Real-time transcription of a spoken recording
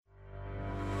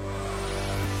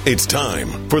It's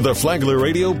time for the Flagler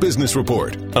Radio Business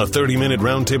Report, a 30-minute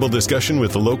roundtable discussion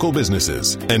with local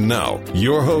businesses. And now,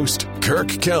 your host, Kirk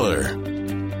Keller.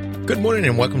 Good morning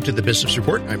and welcome to the Business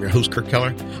Report. I'm your host, Kirk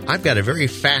Keller. I've got a very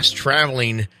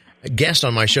fast-traveling guest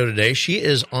on my show today. She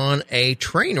is on a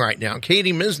train right now.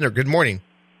 Katie Misner, good morning.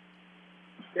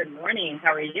 Good morning.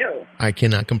 How are you? I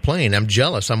cannot complain. I'm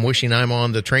jealous. I'm wishing I'm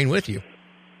on the train with you.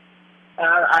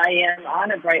 I am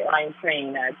on a Brightline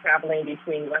train traveling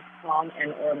between West Palm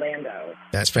and Orlando.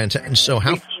 That's fantastic. So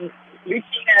how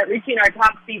reaching our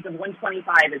top speeds of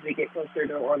 125 as we get closer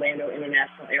to Orlando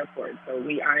International Airport. So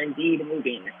we are indeed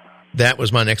moving. That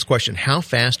was my next question. How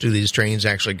fast do these trains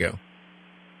actually go?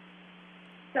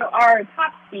 So our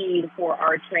top speed for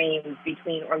our trains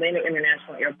between Orlando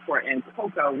International Airport and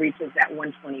Cocoa reaches at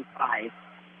 125.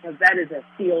 So that is a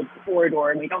sealed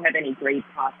corridor, and we don't have any grade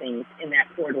crossings in that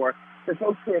corridor. For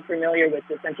folks who are familiar with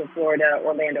the Central Florida,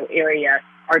 Orlando area,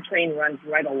 our train runs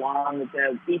right along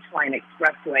the Beachline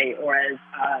Expressway, or as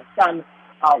some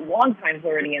longtime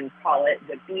Floridians call it,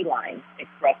 the Beeline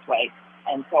Expressway.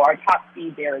 And so our top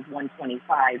speed there is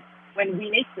 125. When we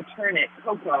make the turn at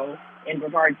Cocoa in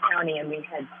Brevard County and we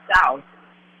head south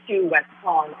to West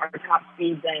Palm, our top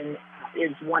speed then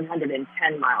is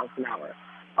 110 miles an hour.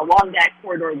 Along that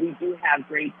corridor, we do have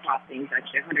grade crossings,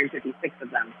 actually 156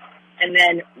 of them. And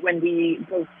then when we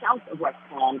go south of West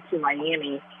Palm to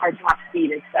Miami, our top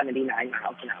speed is 79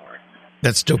 miles an hour.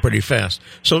 That's still pretty fast.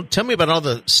 So tell me about all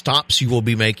the stops you will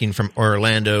be making from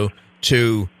Orlando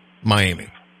to Miami.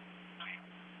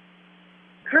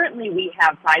 Currently, we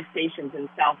have 5 stations in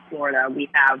South Florida. We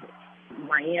have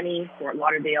Miami, Fort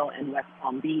Lauderdale, and West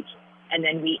Palm Beach. And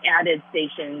then we added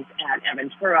stations at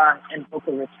Aventura and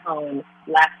Boca Raton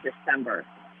last December.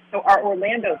 So our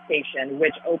Orlando station,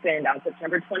 which opened on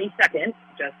September 22nd,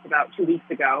 just about 2 weeks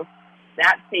ago,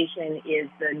 that station is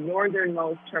the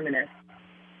northernmost terminus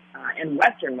and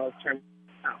westernmost terminus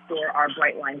for our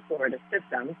Brightline Florida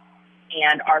system.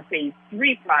 And our Phase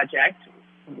 3 project,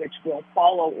 which will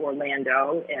follow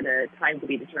Orlando at a time to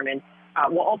be determined,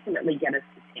 will ultimately get us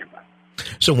to Tampa.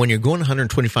 So when you're going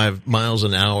 125 miles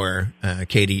an hour,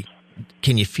 Katie,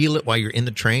 can you feel it while you're in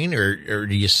the train, or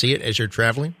do you see it as you're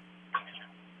traveling?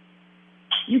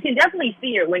 You can definitely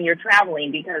see it when you're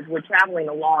traveling because we're traveling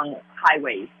along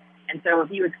highways. And so if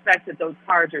you expect that those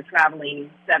cars are traveling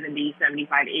 70,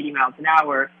 75, 80 miles an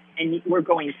hour, and we're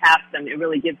going past them, it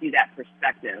really gives you that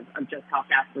perspective of just how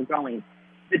fast we're going.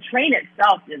 The train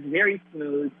itself is very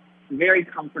smooth, very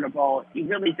comfortable. You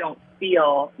really don't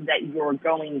feel that you're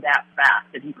going that fast.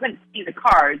 If you couldn't see the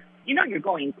cars, you know you're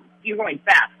going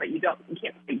fast, but you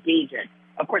can't gauge it.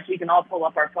 Of course, we can all pull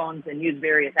up our phones and use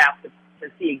various apps to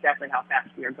see exactly how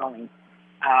fast we are going.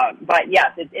 But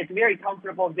yes, it's very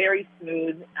comfortable, very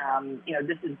smooth.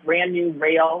 This is brand new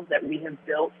rail that we have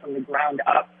built from the ground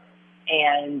up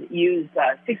and used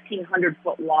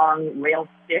 1,600-foot long rail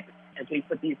sticks as we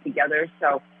put these together.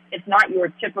 So it's not your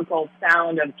typical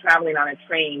sound of traveling on a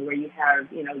train where you have,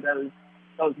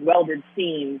 those welded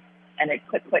seams and it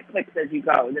click, click, clicks as you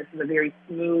go. This is a very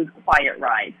smooth, quiet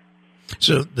ride.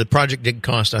 So the project did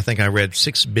cost, I think I read,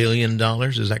 $6 billion.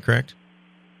 Is that correct?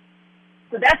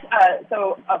 So that's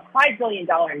a $5 billion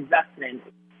investment.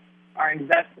 Our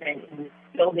investment in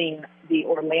building the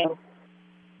Orlando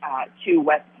to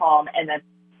West Palm and then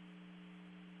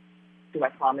to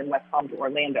West Palm and West Palm to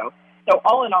Orlando. So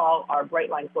all in all, our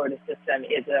Brightline Florida system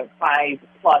is a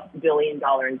 $5+ billion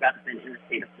investment in the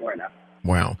state of Florida.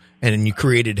 Wow. And then you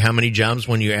created how many jobs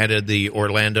when you added the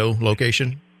Orlando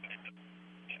location?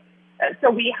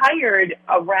 So we hired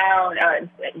around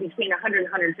between 100 and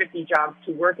 150 jobs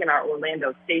to work in our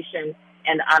Orlando station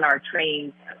and on our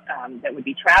trains that would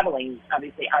be traveling,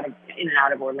 obviously, in and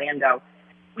out of Orlando.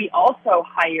 We also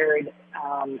hired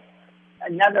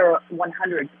another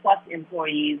 100-plus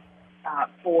employees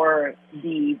for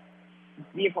the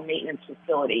vehicle maintenance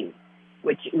facility,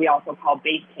 which we also call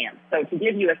base camp. So to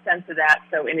give you a sense of that,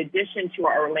 so in addition to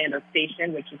our Orlando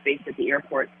station, which is based at the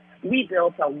airport, we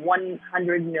built a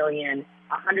 $100 million,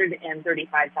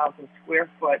 135,000 square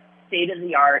foot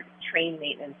state-of-the-art train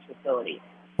maintenance facility.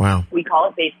 Wow. We call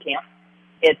it Base Camp.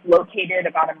 It's located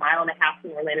about 1.5 miles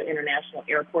from Orlando International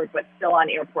Airport, but still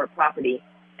on airport property.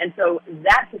 And so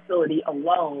that facility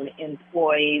alone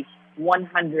employs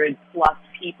 100-plus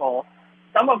people,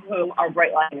 some of whom are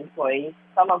Brightline employees,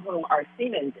 some of whom are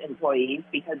Siemens employees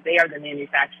because they are the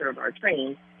manufacturer of our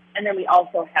trains. And then we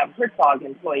also have Herzog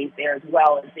employees there as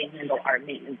well as they handle our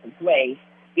maintenance of way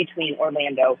between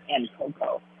Orlando and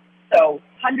Cocoa. So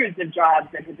hundreds of jobs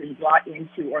that have been brought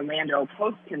into Orlando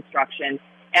post-construction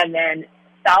and then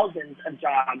thousands of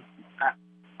jobs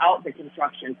out the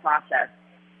construction process.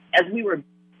 As we were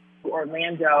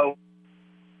Orlando.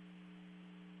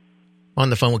 On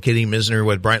the phone with Katie Misner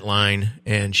with Brightline,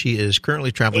 and she is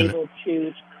currently traveling.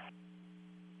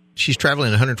 She's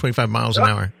traveling 125 miles an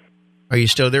hour. Are you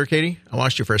still there, Katie? I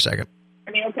lost you for a second.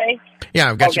 I mean, okay?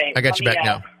 Yeah, I've got you. I got you back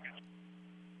now.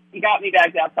 You got me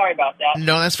back now. Sorry about that.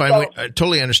 No, that's fine. I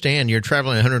totally understand. You're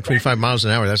traveling 125 miles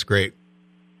an hour. That's great.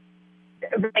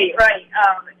 Right.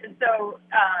 So,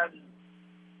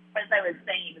 as I was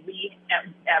saying, we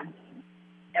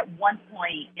at one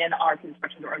point in our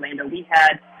construction in Orlando, we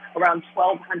had around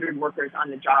 1,200 workers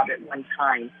on the job at one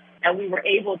time, and we were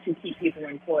able to keep people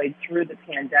employed through the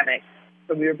pandemic.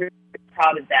 So we were very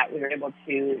proud of that. We were able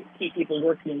to keep people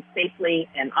working safely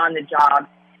and on the job,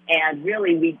 and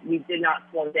really we did not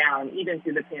slow down even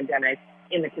through the pandemic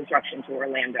in the construction to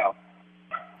Orlando.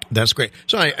 That's great.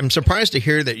 So I'm surprised to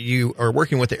hear that you are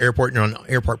working with the airport and on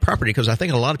airport property, because I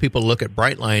think a lot of people look at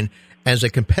Brightline as a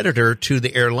competitor to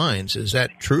the airlines. Is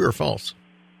that true or false?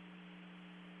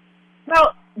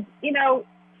 Well,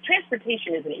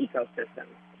 transportation is an ecosystem.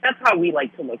 That's how we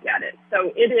like to look at it.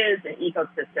 So it is an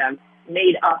ecosystem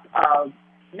made up of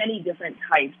many different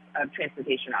types of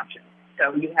transportation options.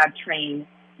 So you have train,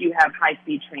 you have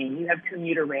high-speed train, you have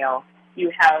commuter rail,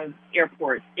 you have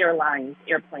airports, airlines,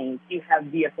 airplanes, you have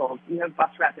vehicles, you have bus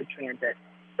rapid transit.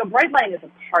 So Brightline is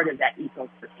a part of that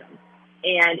ecosystem.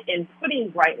 And in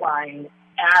putting Brightline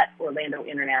at Orlando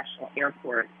International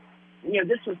Airport,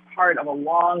 this was part of a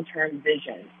long-term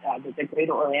vision that the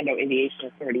Greater Orlando Aviation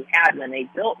Authority had when they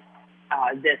built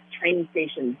this training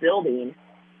station building,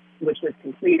 which was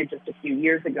completed just a few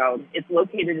years ago. It's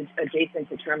located adjacent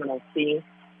to Terminal C,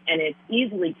 and it's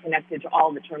easily connected to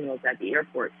all the terminals at the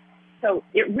airport. So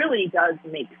it really does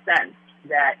make sense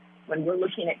that when we're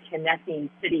looking at connecting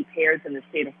city pairs in the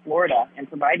state of Florida and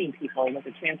providing people with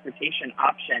a transportation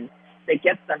option that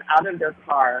gets them out of their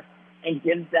car and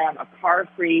gives them a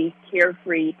car-free,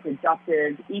 carefree,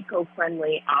 productive,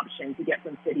 eco-friendly option to get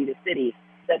from city to city,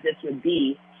 that this would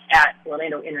be at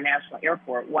Orlando International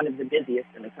Airport, one of the busiest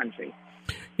in the country.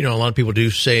 A lot of people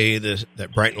do say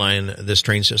that Brightline, this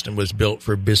train system, was built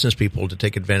for business people to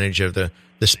take advantage of the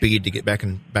speed to get back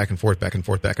and forth.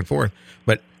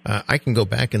 But I can go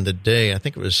back in the day, I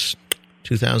think it was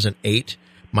 2008,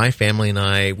 my family and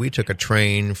I, we took a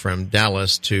train from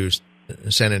Dallas to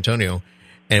San Antonio,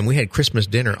 and we had Christmas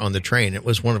dinner on the train. It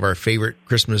was one of our favorite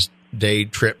Christmas Day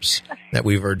trips that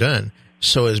we've ever done.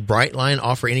 So does Brightline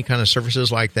offer any kind of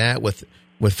services like that with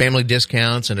family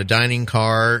discounts and a dining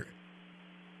car?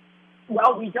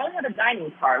 Well, we don't have a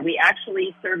dining car. We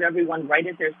actually serve everyone right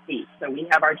at their seat. So we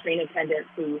have our train attendants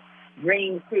who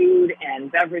bring food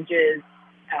and beverages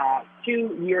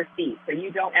to your seat. So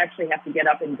you don't actually have to get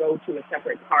up and go to a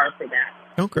separate car for that.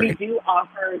 Oh, great. We do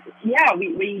offer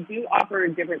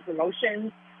different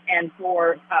promotions, and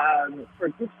for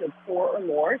groups of 4 or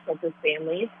more, so for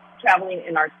families traveling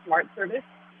in our Smart service,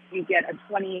 you get a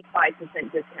 25%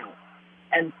 discount.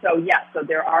 And so, so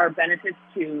there are benefits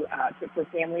for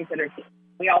families that are.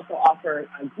 We also offer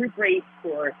group rates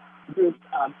for groups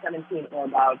of 17 or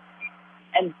above.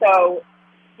 And so,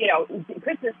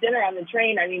 Christmas dinner on the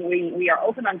train, I mean, we are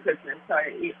open on Christmas. So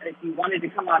if you wanted to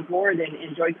come on board and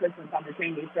enjoy Christmas on the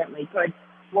train, you certainly could.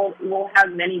 We'll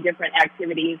have many different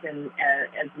activities, and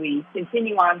as we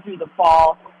continue on through the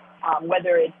fall,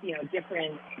 whether it's,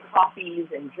 different coffees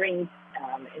and drinks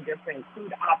and different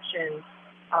food options,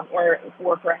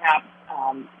 or perhaps,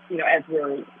 as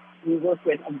we work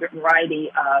with a variety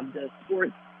of the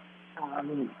sports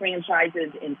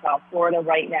franchises in South Florida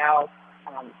right now.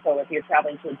 So if you're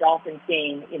traveling to a Dolphins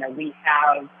game, we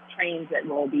have trains that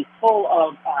will be full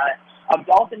of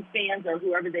Dolphins fans or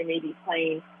whoever they may be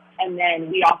playing. And then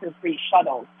we offer free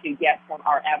shuttles to get from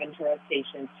our Aventura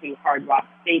station to Hard Rock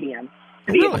Stadium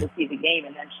to be able to see the game,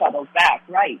 and then shuttles back.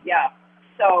 Right, yeah.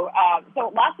 So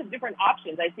lots of different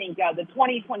options. I think the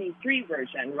 2023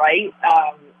 version, right,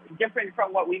 different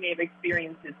from what we may have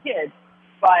experienced as kids,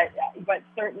 but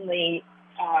certainly,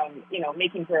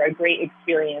 making for a great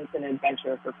experience and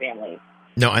adventure for families.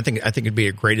 No, I think it'd be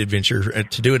a great adventure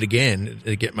to do it again,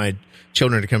 to get my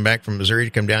children to come back from Missouri to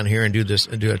come down here and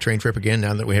do a train trip again.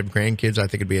 Now that we have grandkids, I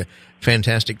think it'd be a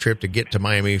fantastic trip to get to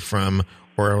Miami from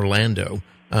Orlando.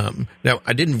 Now,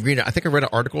 I didn't read it. I think I read an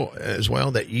article as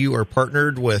well that you are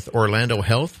partnered with Orlando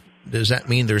Health. Does that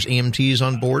mean there's EMTs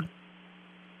on board?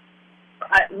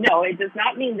 No, it does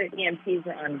not mean that EMTs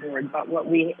are on board. But what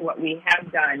we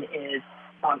have done is,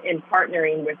 in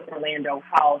partnering with Orlando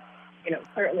Health,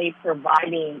 certainly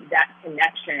providing that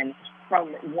connection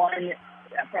from one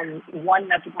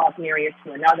metropolitan area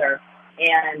to another.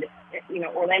 And,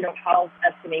 Orlando Health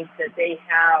estimates that they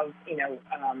have,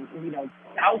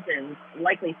 thousands,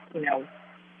 likely,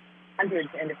 hundreds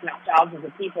and if not thousands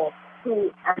of people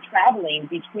who are traveling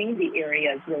between the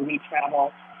areas where we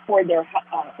travel for their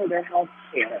health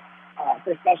care,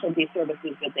 for specialty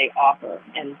services that they offer.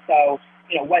 And so,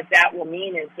 what that will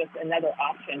mean is just another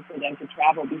option for them to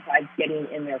travel besides getting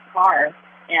in their car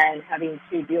and having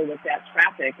to deal with that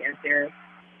traffic as their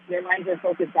minds are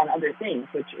focused on other things,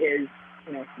 which is,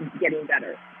 getting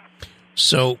better.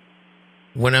 So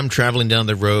when I'm traveling down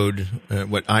the road,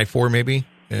 I-4 maybe,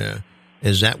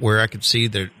 is that where I could see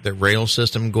the rail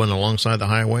system going alongside the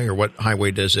highway, or what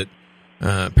highway does it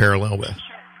parallel with?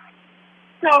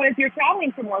 So if you're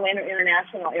traveling from Orlando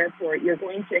International Airport, you're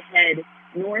going to head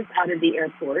north out of the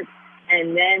airport,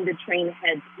 and then the train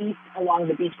heads east along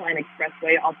the Beachline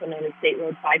Expressway, also known as State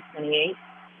Road 528.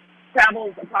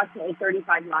 Travels approximately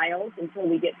 35 miles until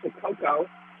we get to Cocoa.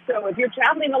 So if you're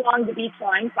traveling along the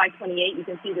Beachline 528, you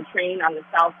can see the train on the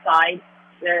south side.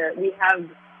 We have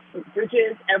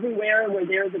bridges everywhere where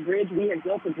there's a bridge. We have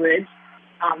built a bridge.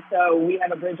 So we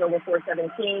have a bridge over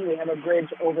 417. We have a bridge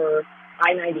over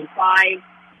I-95.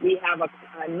 We have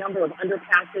a number of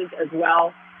underpasses as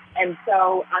well. And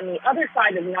so on the other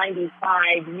side of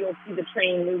 95, you'll see the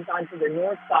train moves on to the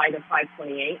north side of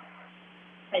 528.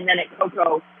 And then at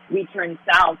Cocoa, we turn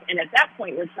south. And at that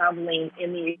point, we're traveling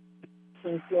in the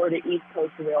Florida East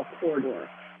Coast Rail Corridor.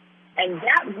 And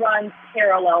that runs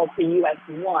parallel to US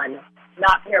 1,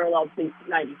 not parallel to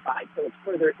 95, so it's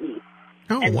further east.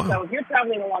 Oh, and wow. so if you're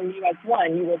traveling along US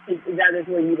 1, you will see that is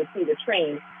where you would see the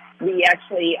train. We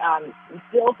actually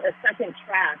built a second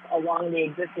track along the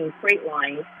existing freight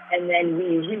line, and then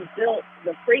we rebuilt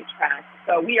the freight track.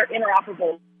 So we are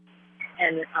interoperable,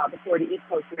 and the Florida East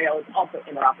Coast Rail is also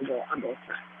interoperable on both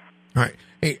tracks. All right.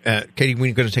 Hey, Katie,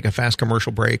 we're going to take a fast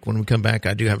commercial break. When we come back,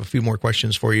 I do have a few more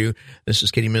questions for you. This is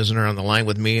Katie Misner on the line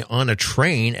with me on a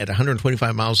train at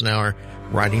 125 miles an hour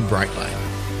riding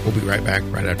Brightline. We'll be right back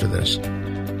right after this.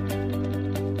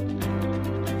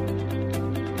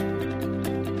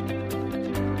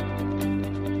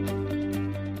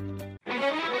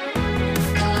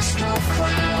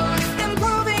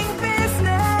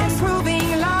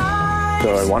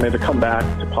 So I wanted to come back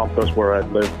to Pompos where I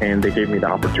live, and they gave me the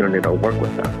opportunity to work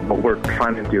with them. What we're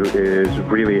trying to do is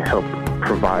really help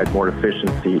provide more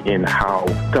efficiency in how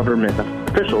government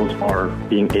officials are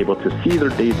being able to see their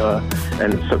data,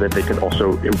 and so that they can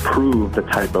also improve the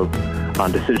type of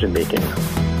decision making.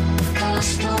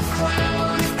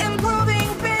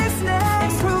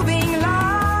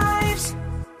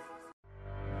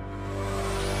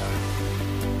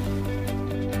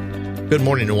 Good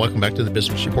morning and welcome back to the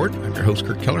Business Report. I'm your host,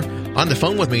 Kurt Keller. On the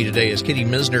phone with me today is Katie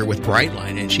Misner with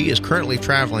Brightline, and she is currently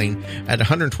traveling at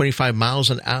 125 miles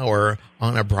an hour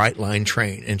on a Brightline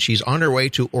train, and she's on her way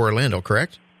to Orlando,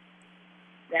 correct?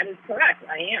 That is correct.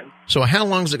 I am. So how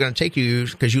long is it going to take you,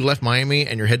 because you left Miami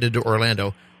and you're headed to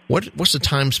Orlando? What's the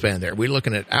time span there? Are we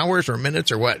looking at hours or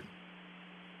minutes or what?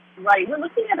 Right. We're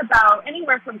looking at about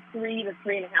anywhere from 3 to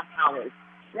 3.5 hours.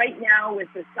 Right now, with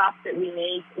the stops that we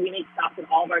make stops at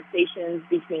all of our stations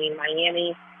between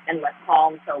Miami and West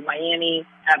Palm. So Miami,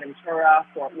 Aventura,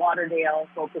 Fort Lauderdale,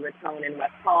 Boca Raton, and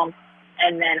West Palm,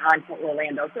 and then on to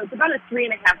Orlando. So it's about a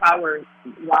 3.5 hour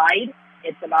ride.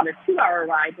 It's about a 2-hour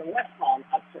ride from West Palm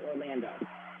up to Orlando.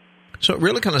 So it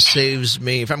really kind of saves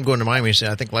me, if I'm going to Miami, say,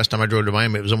 I think last time I drove to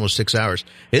Miami, it was almost 6 hours.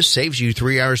 It saves you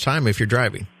 3 hours time if you're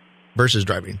driving versus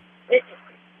driving.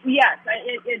 Yes,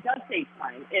 it does save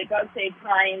time. It does save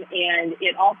time, and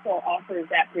it also offers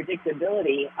that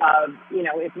predictability of,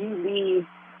 if you leave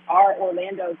our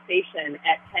Orlando station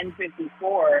at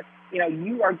 10:54,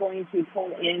 you are going to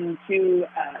pull into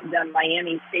the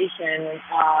Miami station,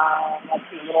 a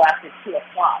little after 2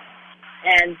 o'clock.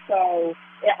 And so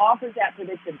it offers that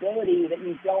predictability that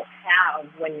you don't have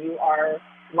when you are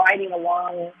riding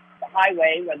along the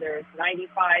highway, whether it's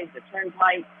 95, the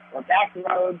turnpike, or back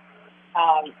roads.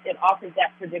 It offers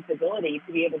that predictability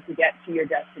to be able to get to your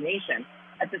destination.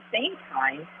 At the same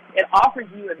time, it offers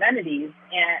you amenities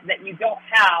that you don't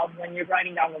have when you're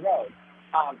driving down the road.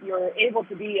 You're able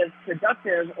to be as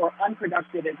productive or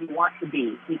unproductive as you want to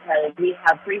be, because we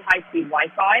have free high-speed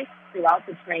Wi-Fi throughout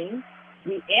the train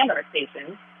and our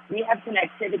stations. We have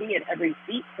connectivity at every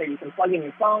seat, so you can plug in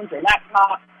your phones or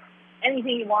laptops,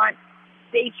 anything you want,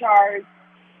 stay charged,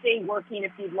 stay working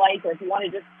if you'd like, or if you want to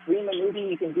just stream a movie,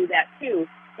 you can do that too.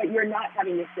 But you're not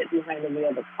having to sit behind the wheel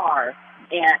of the car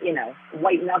and,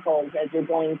 white knuckles as you're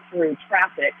going through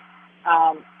traffic,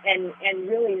 and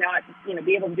really not,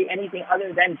 be able to do anything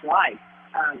other than drive.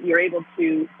 You're able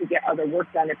to get other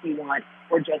work done if you want,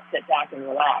 or just sit back and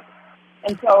relax.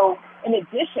 And so, in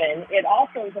addition, it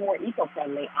also is a more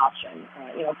eco-friendly option.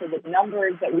 For the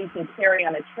numbers that we can carry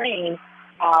on a train,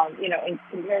 in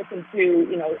comparison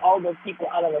to, all those people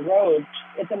out on the road,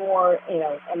 it's a more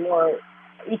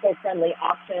eco-friendly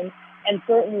option. And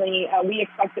certainly we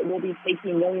expect that we'll be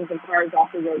taking millions of cars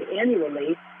off the road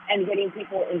annually and getting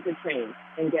people into trains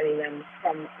and getting them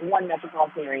from one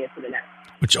metropolitan area to the next.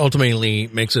 Which ultimately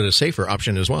makes it a safer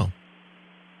option as well.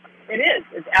 It is.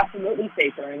 It's absolutely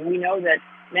safer. And we know that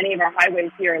many of our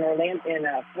highways here in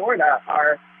Florida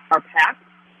are packed.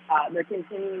 They're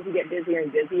continuing to get busier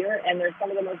and busier, and they're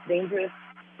some of the most dangerous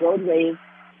roadways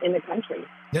in the country.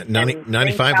 Yeah,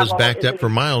 95 was backed up for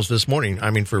miles this morning.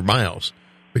 For miles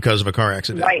because of a car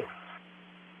accident.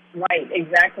 Right,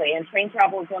 exactly. And train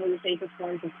travel is one of the safest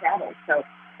forms of travel. So,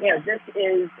 this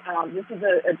is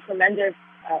a tremendous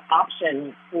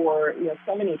option for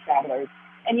so many travelers.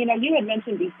 And you had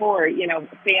mentioned before,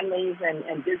 families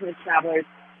and business travelers.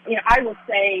 I will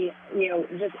say,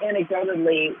 just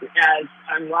anecdotally, as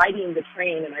I'm riding the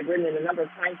train, and I've ridden it a number of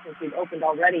times since we've opened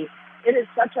already, it is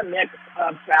such a mix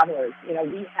of travelers.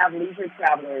 We have leisure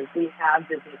travelers, we have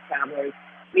business travelers,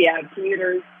 we have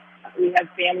commuters, we have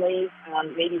families,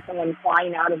 maybe someone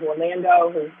flying out of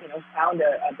Orlando who, found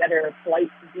a better flight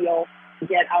deal to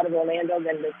get out of Orlando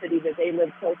than the city that they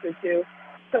live closer to.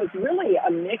 So it's really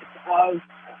a mix of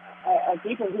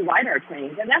people who ride our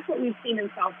trains, and that's what we've seen in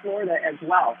South Florida as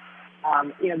well.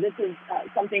 This is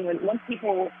something when once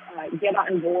people get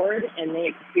on board and they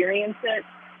experience it,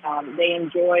 they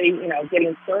enjoy,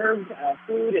 getting served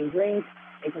food and drink.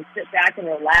 They can sit back and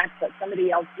relax, let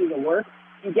somebody else do the work.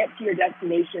 You get to your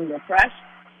destination refreshed,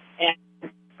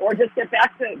 or just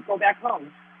go back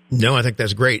home. No, I think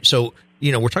that's great. So,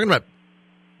 we're talking about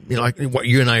like what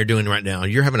you and I are doing right now.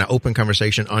 You're having an open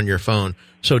conversation on your phone.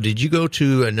 So did you go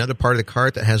to another part of the car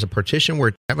that has a partition where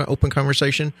you have an open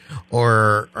conversation,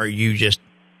 or are you just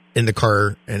in the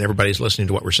car and everybody's listening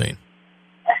to what we're saying?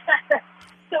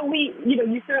 So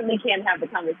you certainly can have the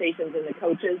conversations in the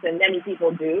coaches, and many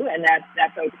people do, and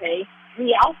that's okay.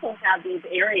 We also have these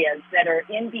areas that are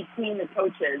in between the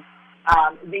coaches.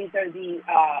 These are the,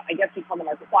 I guess you call them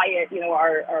our quiet,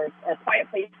 our quiet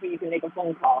place where you can make a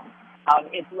phone call.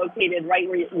 It's located right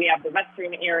where we have the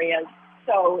restroom areas.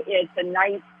 So it's a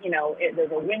nice,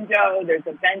 there's a window, there's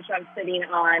a bench I'm sitting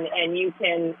on, and you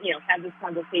can, have this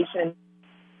conversation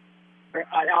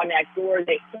on that door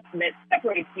that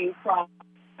separates you from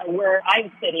where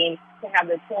I'm sitting to have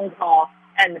this phone call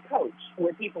and the coach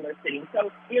where people are sitting.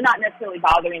 So you're not necessarily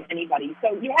bothering anybody.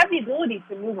 So you have the ability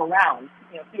to move around,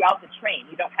 throughout the train.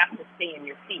 You don't have to stay in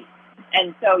your seat.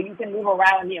 And so you can move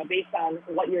around, based on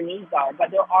what your needs are.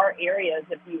 But there are areas,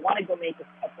 if you want to go make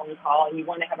a phone call and you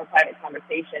want to have a private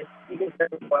conversation, you can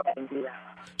certainly go ahead and do that.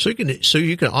 So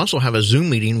you can also have a Zoom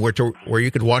meeting where you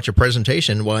could watch a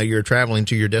presentation while you're traveling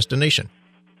to your destination.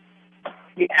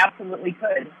 You absolutely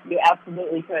could.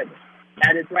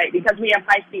 That is right, because we have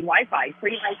high-speed Wi-Fi,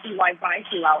 free high-speed Wi-Fi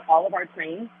throughout all of our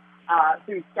trains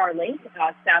through Starlink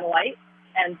satellite.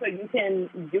 And so you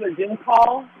can do a Zoom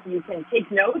call, you can take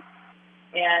notes,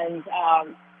 and,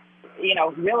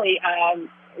 really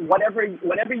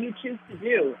whatever you choose to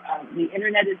do. The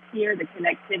Internet is here, the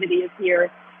connectivity is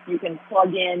here. You can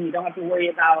plug in, you don't have to worry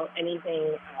about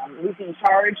anything losing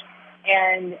charge.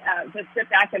 And just sit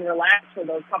back and relax for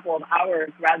those couple of hours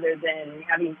rather than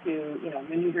having to,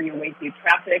 maneuver your way through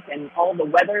traffic and all the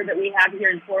weather that we have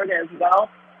here in Florida as well.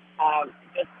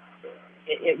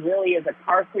 It really is a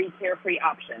car-free, carefree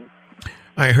option.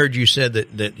 I heard you said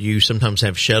that you sometimes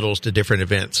have shuttles to different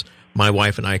events. My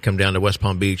wife and I come down to West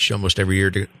Palm Beach almost every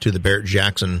year to the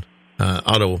Barrett-Jackson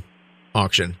auto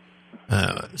auction.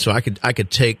 So I could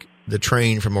take the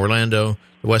train from Orlando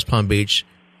to West Palm Beach.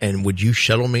 And would you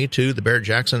shuttle me to the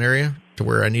Barrett-Jackson area to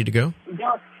where I need to go?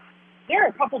 There are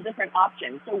a couple different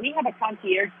options. So we have a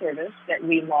concierge service that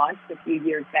we launched a few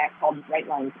years back called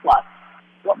Brightline Plus.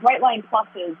 What Brightline Plus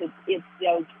is, it's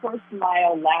those first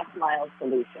mile, last mile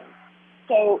solutions.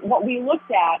 So what we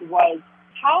looked at was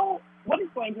what is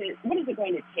it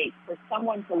going to take for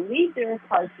someone to leave their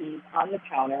car keys on the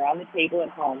counter, on the table at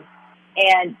home,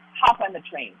 and hop on the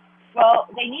train? Well,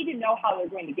 they need to know how they're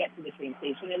going to get to the train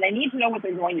station, and they need to know what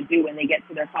they're going to do when they get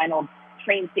to their final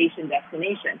train station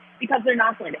destination, because they're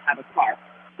not going to have a car.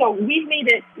 So we've made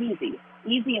it easy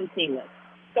and seamless.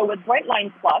 So with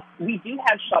Brightline Plus, we do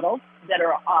have shuttles that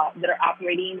are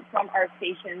operating from our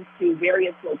stations to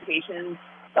various locations,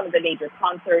 some of the major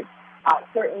concerts,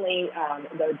 certainly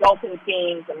the Dolphins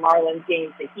games, the Marlins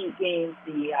games, the Heat games,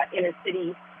 the inner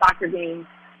city soccer games.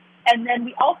 And then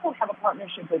we also have a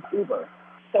partnership with Uber.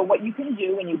 So what you can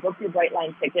do when you book your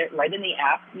Brightline ticket right in the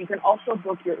app, you can also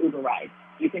book your Uber ride.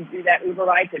 You can do that Uber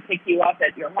ride to pick you up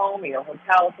at your home or your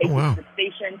hotel, take you to the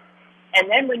station. And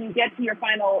then when you get to your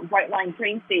final Brightline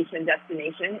train station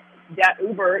destination, that the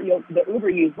Uber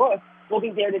you book will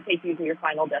be there to take you to your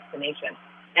final destination.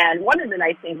 And one of the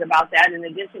nice things about that, in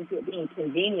addition to it being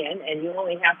convenient and you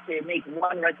only have to make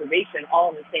one reservation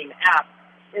all in the same app,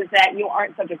 is that you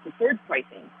aren't subject to surge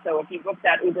pricing. So if you book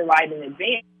that Uber ride in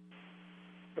advance,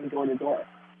 from door to door.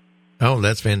 Oh,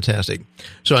 that's fantastic.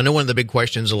 So I know one of the big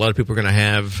questions a lot of people are going to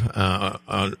have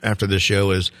after this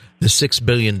show is the $6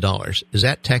 billion. Is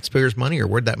that taxpayers' money, or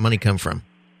where'd that money come from?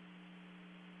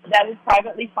 That is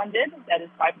privately funded. That is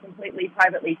completely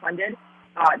privately funded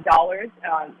dollars.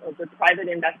 The private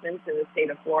investments in the state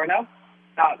of Florida.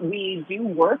 We do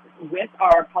work with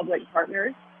our public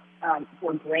partners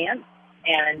for grants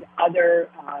and other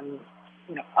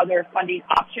funding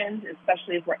options,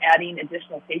 especially if we're adding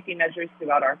additional safety measures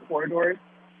throughout our corridors.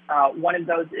 One of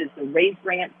those is the RAISE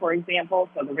grant, for example.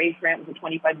 So the RAISE grant was a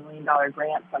 $25 million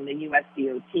grant from the U.S.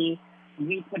 DOT.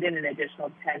 We put in an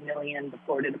additional $10 million. The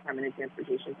Florida Department of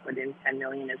Transportation put in $10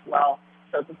 million as well.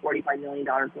 So it's a $45 million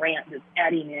grant that's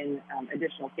adding in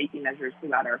additional safety measures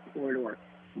throughout our corridor.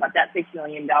 But that $6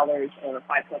 million or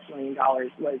 $5+ million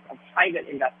was a private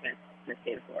investment in the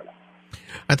state of Florida.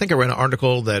 I think I read an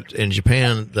article that in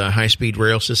Japan, the high-speed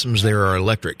rail systems there are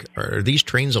electric. Are these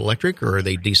trains electric, or are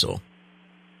they diesel?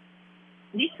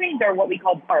 These trains are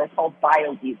called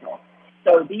biodiesel.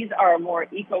 So these are more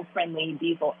eco-friendly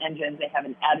diesel engines. They have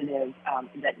an additive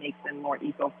that makes them more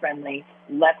eco-friendly,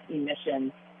 less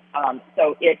emissions.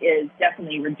 So it is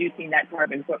definitely reducing that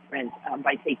carbon footprint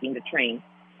by taking the train.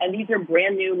 And these are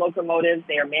brand new locomotives.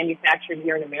 They are manufactured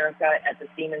here in America at the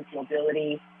Siemens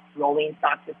Mobility rolling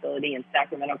stock facility in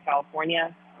Sacramento,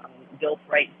 California, built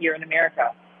right here in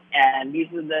America. And these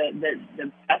are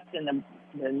the best and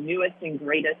the newest and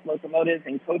greatest locomotives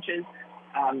and coaches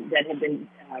that have been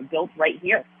built right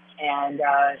here. And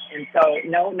so,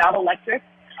 no, not electric.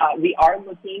 We are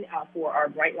looking for our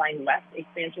Brightline West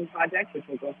expansion project, which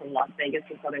will go from Las Vegas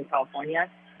to Southern California.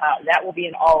 That will be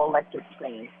an all-electric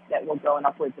train that will go in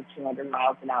upwards of 200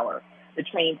 miles an hour. The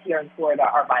trains here in Florida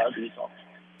are biodiesel.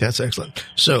 That's excellent.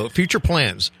 So, future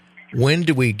plans. When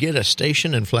do we get a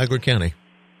station in Flagler County?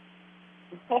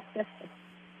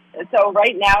 So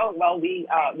right now, well, we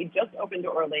just opened to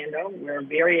Orlando. We're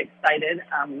very excited.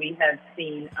 We have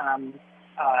seen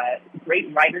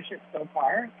great ridership so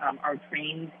far. Our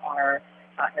trains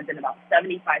have been about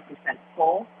 75%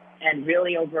 full, and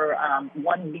really over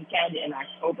one weekend in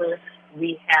October,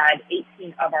 we had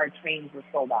 18 of our trains were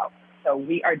sold out. So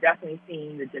we are definitely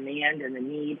seeing the demand and the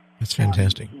need. That's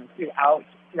fantastic.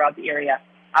 Throughout the area.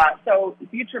 So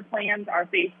future plans, our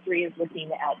phase 3 is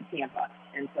looking at Tampa.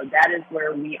 And so that is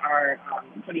where we are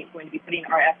going to be putting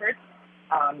our efforts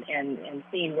and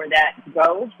seeing where that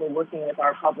goes. We're working with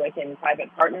our public and private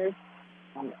partners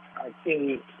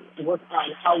to work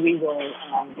on how we will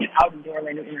get out of the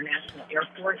Orlando International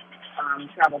Airport,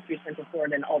 travel through Central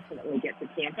Florida, and ultimately get to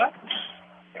Tampa.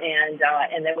 And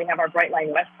then we have our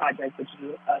Brightline West project, which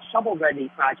is a shovel-ready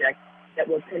project that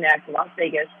will connect Las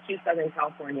Vegas to Southern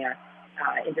California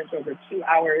in just over 2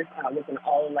 hours with an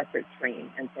all-electric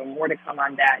train. And so more to come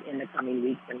on that in the coming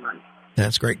weeks and months.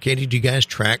 That's great. Katie, do you guys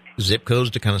track zip codes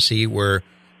to kind of see where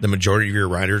the majority of your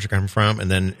riders are coming from?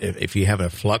 And then if you have a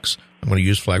flux, I'm going to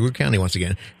use Flagler County once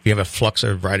again. If you have a flux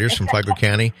of riders from Flagler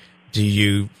County, do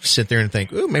you sit there and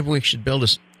think, maybe we should build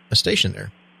a station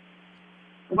there?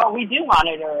 Well, we do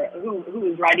monitor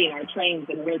who is riding our trains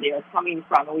and where they are coming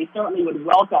from, and we certainly would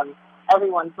welcome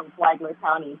everyone from Flagler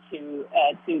County to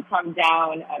come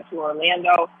down to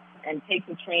Orlando and take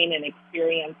the train and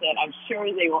experience it. I'm sure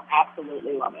they will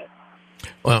absolutely love it.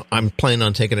 Well, I'm planning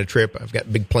on taking a trip. I've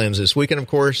got big plans this weekend, of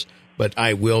course, but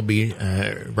I will be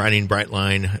riding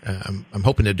Brightline. I'm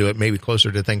hoping to do it maybe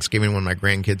closer to Thanksgiving when my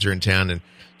grandkids are in town and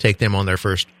take them on their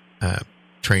first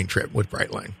train trip with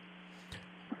Brightline.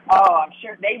 Oh, I'm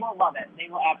sure they will love it.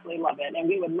 They will absolutely love it. And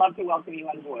we would love to welcome you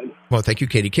on board. Well, thank you,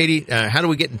 Katie. Katie, how do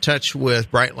we get in touch with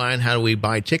Brightline? How do we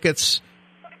buy tickets?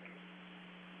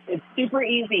 It's super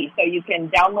easy. So you can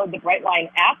download the Brightline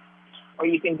app, or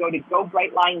you can go to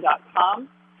gobrightline.com.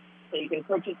 So you can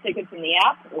purchase tickets in the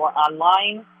app or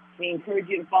online. We encourage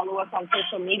you to follow us on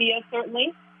social media,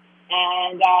 certainly.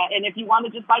 And if you want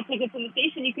to just buy tickets in the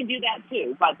station, you can do that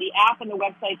too. But the app and the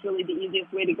website is really the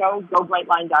easiest way to go,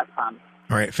 gobrightline.com.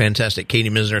 All right, fantastic. Katie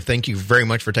Misner, thank you very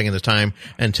much for taking the time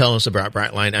and telling us about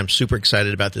Brightline. I'm super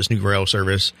excited about this new rail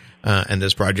service and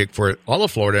this project for all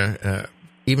of Florida,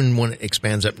 even when it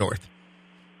expands up north.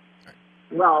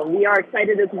 Well, we are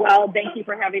excited as well. Thank you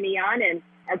for having me on. And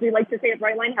as we like to say at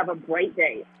Brightline, have a bright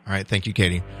day. All right, thank you,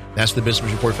 Katie. That's the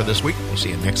Business Report for this week. We'll see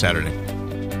you next Saturday.